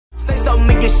told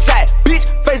me get shot,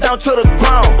 bitch, face down to the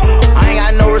ground. I ain't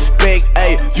got no respect,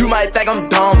 ayy, you might think I'm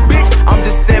dumb, bitch. I'm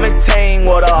just 17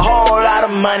 with a whole lot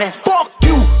of money. Fuck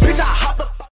you, bitch, I hopped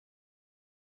up.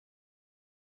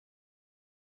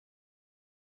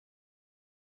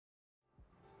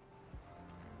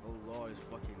 Oh Lord, it's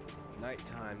fucking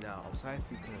nighttime now. Outside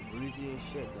freaking breezy and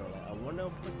shit though. Like, I wonder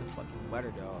what's the fucking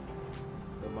weather though.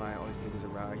 But my all these niggas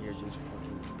around here just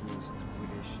fucking being stupid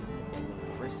and shit.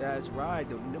 Like, first ass ride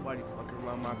though. Nobody fucking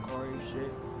around my car and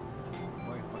shit.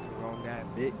 Nobody fucking around that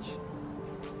bitch.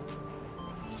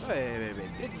 Hey,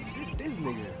 this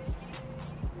nigga.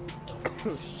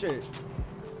 Oh shit.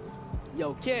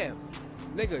 Yo, Cam.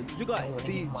 Nigga, you got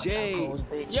CJ.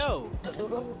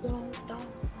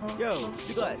 Yo,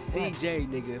 you got CJ,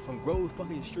 nigga, from Grove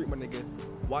fucking Street, my nigga,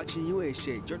 watching you and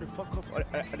shit. Jerk the fuck off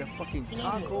at the fucking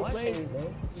taco place.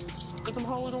 Cause them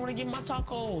hoes don't wanna get my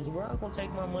tacos, bro. I'm gonna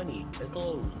take my money. They're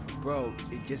closed. Bro,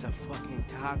 it's just a fucking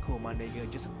taco, my nigga.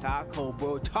 Just a taco,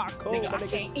 bro. Taco, nigga, my I nigga.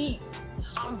 can't eat.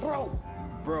 I'm broke.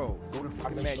 Bro, go to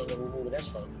fucking Mac.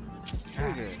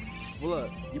 Nigga, well,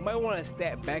 look, you might want to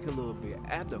step back a little bit.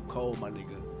 After cold, my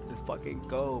nigga. It's fucking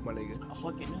cold, my nigga. I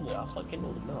fucking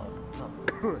knew it. No.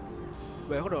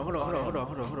 Wait, hold on.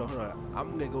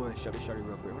 I'm gonna go and shut it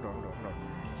real quick. Hold on.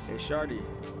 Hey, Shardy.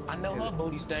 I know her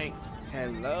booty stank.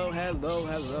 Hello.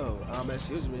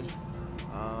 Excuse me.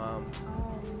 Oh,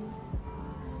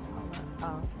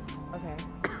 okay.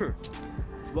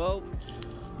 Well,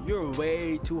 you're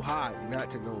way too hot not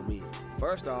to know me.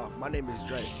 First off, my name is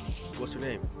Drake. What's your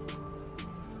name?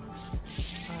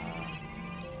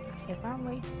 If I'm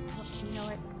late, you know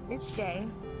what? It's Shay.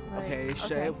 Okay,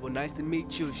 Shay. Well, nice to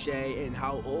meet you, Shay. And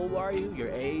how old are you? Your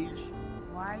age?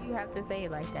 Why do you have to say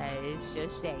it like that? It's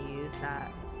just Shay. It's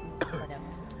not whatever.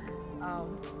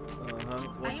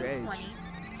 What's your age? 20.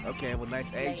 Okay, well,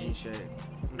 nice aging, Shay.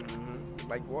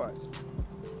 Like what?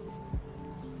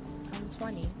 I'm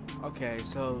 20. Okay,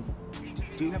 so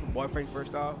do you have a boyfriend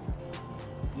first off?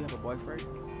 Do you have a boyfriend?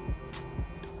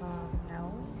 No.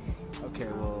 Okay,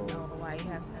 well. I don't know why you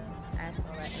have to ask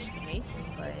all that information,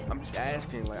 but. I'm just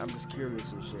asking, like, I'm just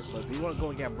curious and shit. But do you want to go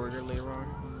and get a burger later on?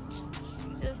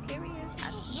 Just curious. I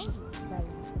don't know. Like,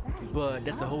 but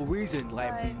that's the whole reason.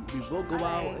 Like, we will go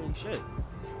out and shit.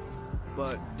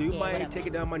 But do you mind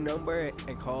taking down my number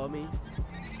and call me?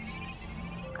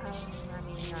 I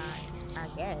mean, I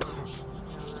guess.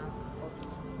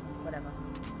 Whatever.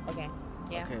 Okay.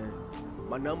 Yeah. Okay.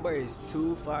 My number is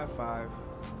 255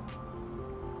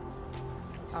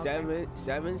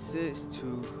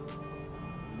 762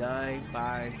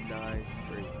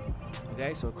 9593.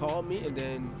 Okay, so call me and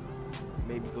then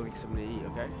maybe go get something to eat.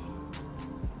 Okay.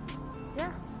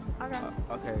 Yeah. Okay.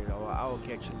 Okay. Well, I'll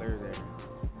catch you later then.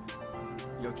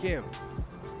 Yo, Kim.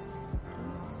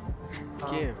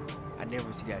 Kim. I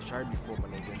never see that shark before, my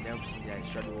nigga. Never seen that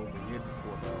shark over here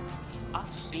before, bro.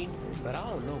 I've seen her, but I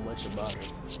don't know much about her.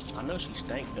 I know she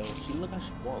stank though. She look like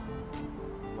she walk.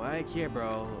 Well, I ain't care,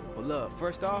 bro. But look,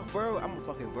 first off, bro, I'm a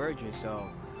fucking virgin, so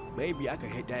maybe I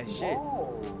could hit that shit.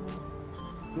 Whoa.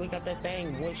 You ain't got that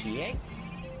thing once she ain't?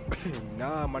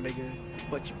 Nah, my nigga.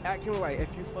 But you acting like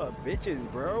if you fuck bitches,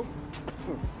 bro.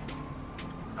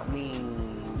 I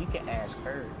mean, you can ask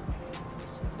her.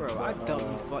 Bro, I doubt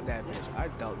you fuck that bitch. I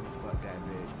doubt you fuck that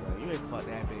bitch, bro. You ain't fuck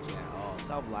that bitch at all.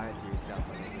 Stop lying to yourself,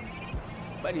 my nigga.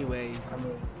 But anyways,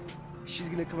 she's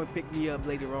gonna come and pick me up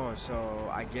later on, so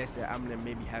I guess that I'm gonna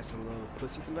maybe have some little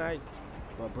pussy tonight.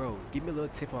 But bro, give me a little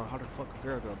tip on how to fuck a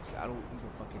girl though, because I don't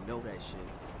even fucking know that shit.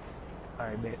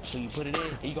 Alright, man. So you put it in,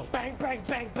 and you go bang, bang,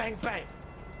 bang, bang, bang.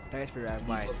 Thanks for your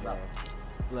advice, bro.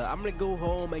 Look, I'm gonna go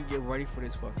home and get ready for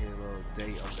this fucking little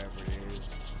date or whatever it is.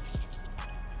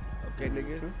 Okay,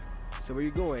 nigga? So where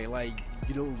you going? Like,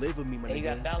 you don't live with me, my nigga. You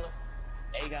got a dollar?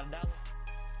 You got a dollar?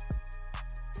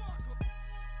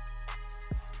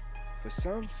 For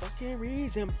some fucking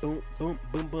reason, boom, boom,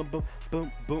 boom, boom, boom,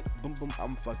 boom, boom, boom, boom,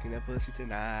 I'm fucking that pussy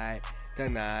tonight.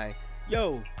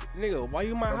 Yo, nigga, why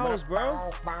you in my house,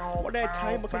 bro? What that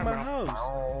time up in my house?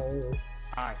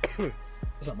 Alright.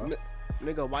 What's up, bro?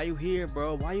 Nigga, why you here,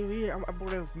 bro? Why you here? I'm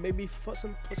gonna maybe fuck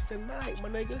some pussy tonight, my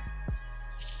nigga.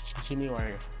 What you need right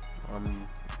here?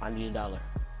 I need $1.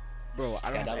 Bro,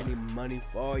 I don't have any money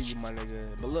for you, my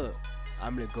nigga. But look,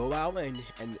 I'm gonna go out and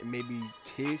maybe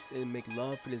kiss and make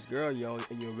love for this girl, yo,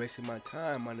 and you're wasting my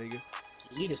time, my nigga.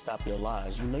 You need to stop your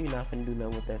lies. You know you're not finna do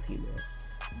nothing with that female.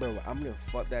 Bro, I'm gonna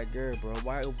fuck that girl, bro.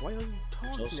 Why are you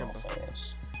talking So about?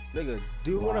 fast. Nigga,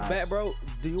 do you wanna bet, bro?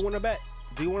 Do you wanna bet?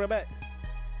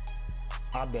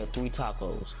 I bet 3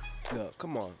 tacos. Look,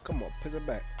 come on, piss it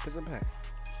back. 3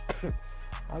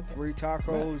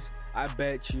 tacos, I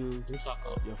bet you 3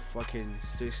 tacos. your fucking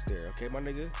sister, okay, my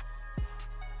nigga?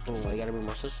 Boom. So you gotta bring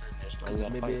my sister in there. So we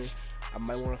gotta Maybe fight. I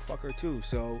might want to fuck her too.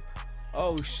 So,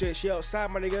 oh shit, she outside,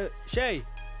 my nigga. Shay,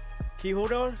 can you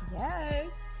hold on? Yes.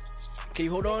 Can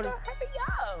you hold on? Hurry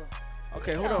up.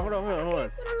 Okay, hold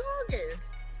on.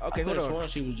 Okay, hold on.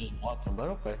 She was just walking, but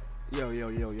okay.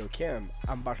 Yo, Cam,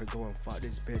 I'm about to go and fuck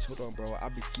this bitch. Hold on, bro. I'll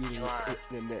be seeing you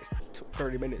in the next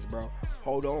 30 minutes, bro.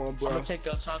 Hold on, bro. I'm gonna take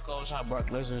your tacos, how Brock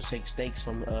Lesnar take steaks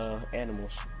from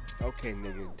animals. Okay,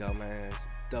 nigga, dumbass.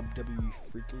 WWE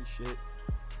freaking shit.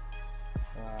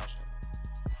 What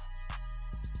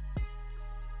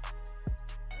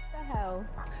the hell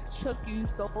took you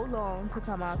so long to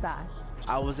come outside?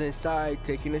 I was inside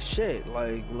taking a shit,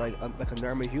 like a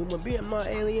normal human being. I'm not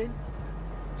alien.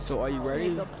 So are you ready?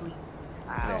 Nigga, please.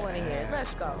 I don't want to hear it.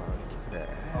 Let's go.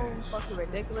 Oh, fucking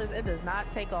ridiculous. It does not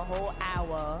take a whole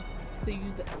hour to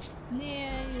use it.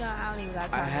 Yeah, you know, I don't even got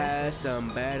time. I had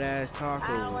some badass tacos.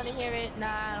 I don't want to hear it. Nah,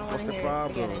 I don't want What's to the hear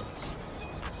problem? it.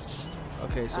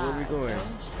 Okay, so where we going? So,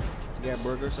 You got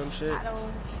burger or some shit? I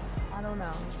don't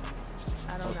know.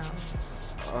 I don't know.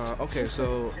 Okay,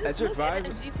 so as you're Look at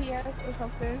driving, the GPS or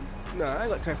something. no, I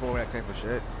ain't got time for all that type of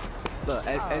shit. Look,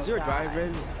 as you're God.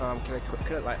 driving,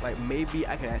 can I like maybe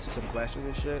I can ask you some questions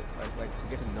and shit, like to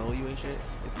get to know you and shit,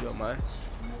 if you don't mind.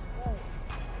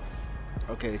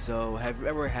 Okay, so have you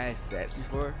ever had sex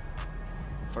before?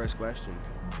 First question.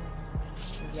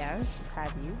 Yes,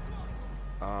 have you?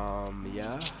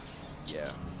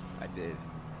 Yeah, I did.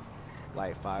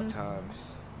 Like 5 times.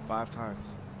 5 times.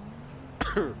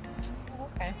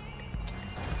 Okay.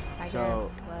 I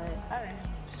So- guess, but alright.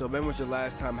 So when was your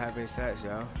last time having sex,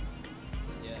 yo?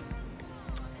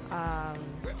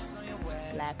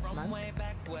 Last month.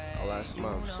 Oh, last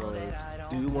month. So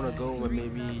do you want to go and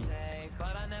maybe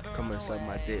come and suck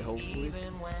my dick, hopefully?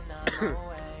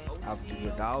 I'll give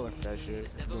you $1 for that shit,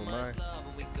 if you don't mind.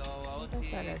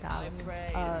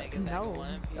 No.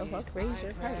 The fuck raise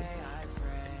your price?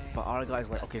 But all the guys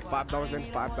like, okay, $5 and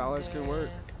 $5 can work.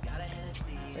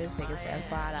 This nigga said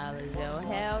 $5, yo.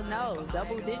 Hell no.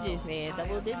 Double digits, man.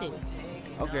 Double digits.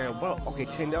 Okay, well, okay,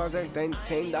 $10 then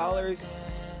 $10.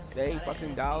 Dang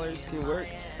fucking dollars can work.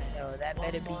 Yo, that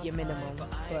better be your minimum.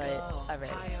 But alright,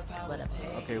 whatever.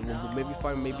 Okay, well maybe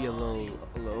find maybe a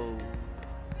little,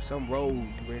 some road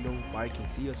where nobody can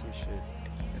see us and shit,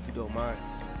 if you don't mind.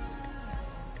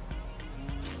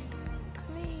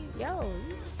 I mean, yo,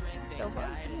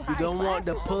 You don't want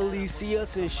the police see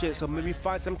us and shit, so maybe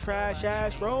find some trash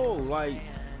ass road. Like,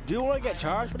 do you want to get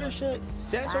charged for this shit?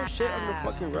 Set some shit on the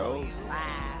fucking road.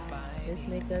 Wow. This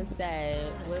nigga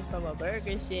said we're from a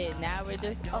burger shit. Now we're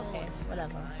just okay,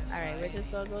 whatever. Alright, we're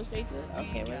just gonna go straight to it.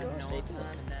 Okay, we're going straight to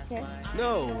it. Okay.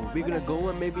 No, we're gonna go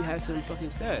and maybe have some fucking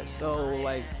sex. So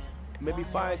like, maybe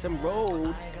find some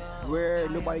road where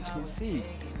nobody can see.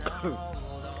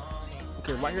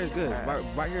 Okay, right here is good.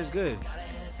 Right here is good.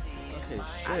 Okay,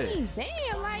 I shit. mean,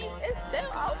 damn, like it's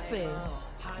still open.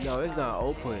 No, it's not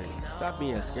open. Stop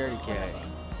being a scaredy cat.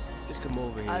 Just come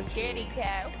over here. A and shit. scaredy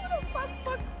cat. What the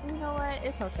fuck? You know what?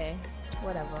 It's okay.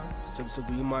 Whatever. So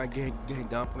do you mind getting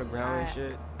dumped on the ground and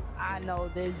shit? I know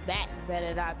this back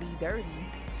better not be dirty.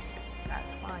 That's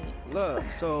fine. Look,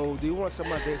 so do you want some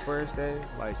of my dick first then?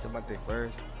 Like some of my dick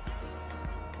first?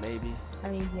 Maybe. I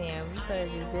mean, damn, you could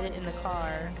have just did it in the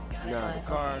car. No,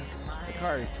 the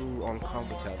car is too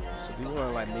uncomfortable. So do you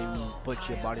wanna like maybe put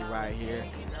your body right here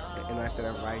and instead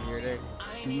of right here then?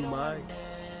 Do you mind?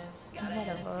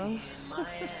 Whatever.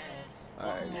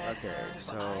 Alright, okay,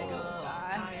 so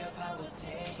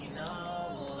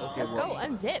okay, Let's go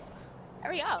unzip.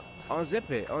 Hurry up.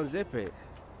 unzip it.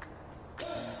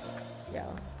 Yo.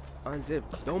 Unzip.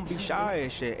 Don't be shy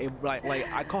and shit. And like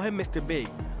I call him Mr. Big.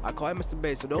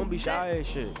 So don't be shy and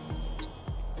shit.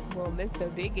 Well, Mr.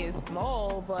 Big is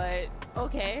small, but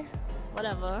okay.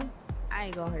 Whatever. I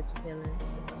ain't gonna hurt your feelings.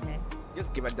 It's okay.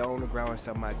 Just give it down on the ground and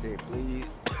suck my dick, please.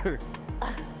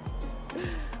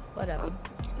 Whatever.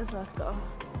 Just let's go.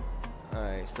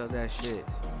 Alright, suck that shit.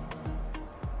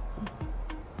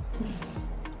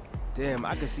 Damn,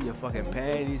 I can see your fucking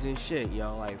panties and shit,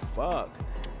 yo. Like, fuck.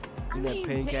 You that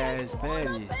pink ass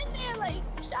panty. There, like,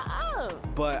 shut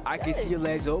up. But I can see your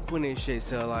legs open and shit,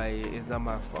 so like, it's not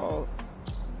my fault.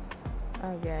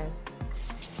 Okay.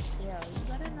 Yo, you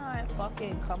better not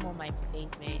fucking come on my face,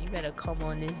 man. You better come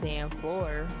on this damn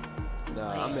floor.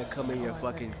 Nah, I'm gonna come in your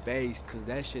fucking face, cause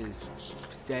that shit is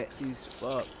sexy as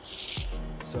fuck.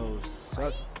 So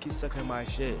keep sucking my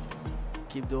shit.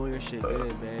 Keep doing your shit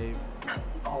good, babe.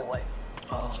 Oh wait.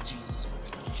 Oh Jesus.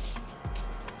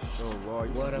 So Lord,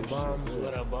 you What a suck this bomb, shit good.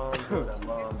 what a bomb, what a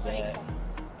bomb, Dad.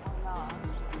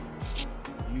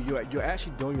 you're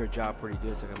actually doing your job pretty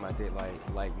good, sucking my dick.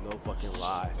 Like no fucking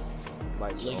lie.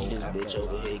 Like Look no at this bitch effing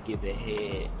over lie. here giving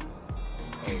head.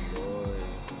 Oh lord,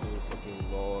 oh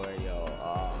fucking lord, yo.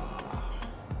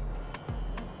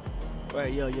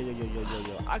 Wait, yo.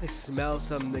 I can smell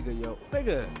some nigga, yo.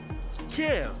 Nigga,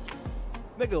 Kim.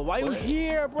 Nigga, why you What?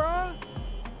 here, bruh?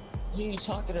 What are you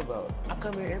talking about? I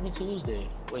come here every Tuesday.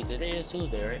 Wait, today is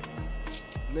Tuesday, right?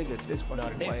 Nigga, this fucking No,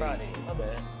 today Wednesday. Friday. My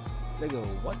bad. Nigga,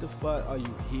 what the fuck are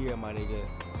you here, my nigga?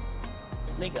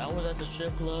 Nigga, I was at the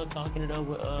strip club talking it up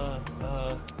with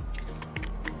the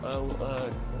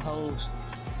host,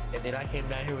 and then I came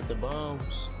down here with the bums.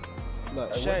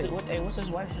 Look, Hey, Shay, what's this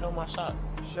white shit on my sock?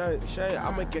 Shay,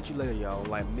 I'm gonna get you later, yo.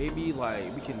 Like maybe like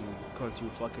we can come to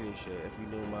fucking and shit if you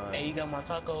don't mind. Hey, you got my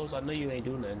tacos? I know you ain't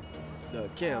do nothing.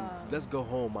 Look, Kim, let's go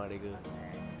home, my nigga.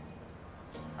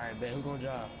 Alright, bet who gonna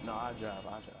drive? No, I'll drive.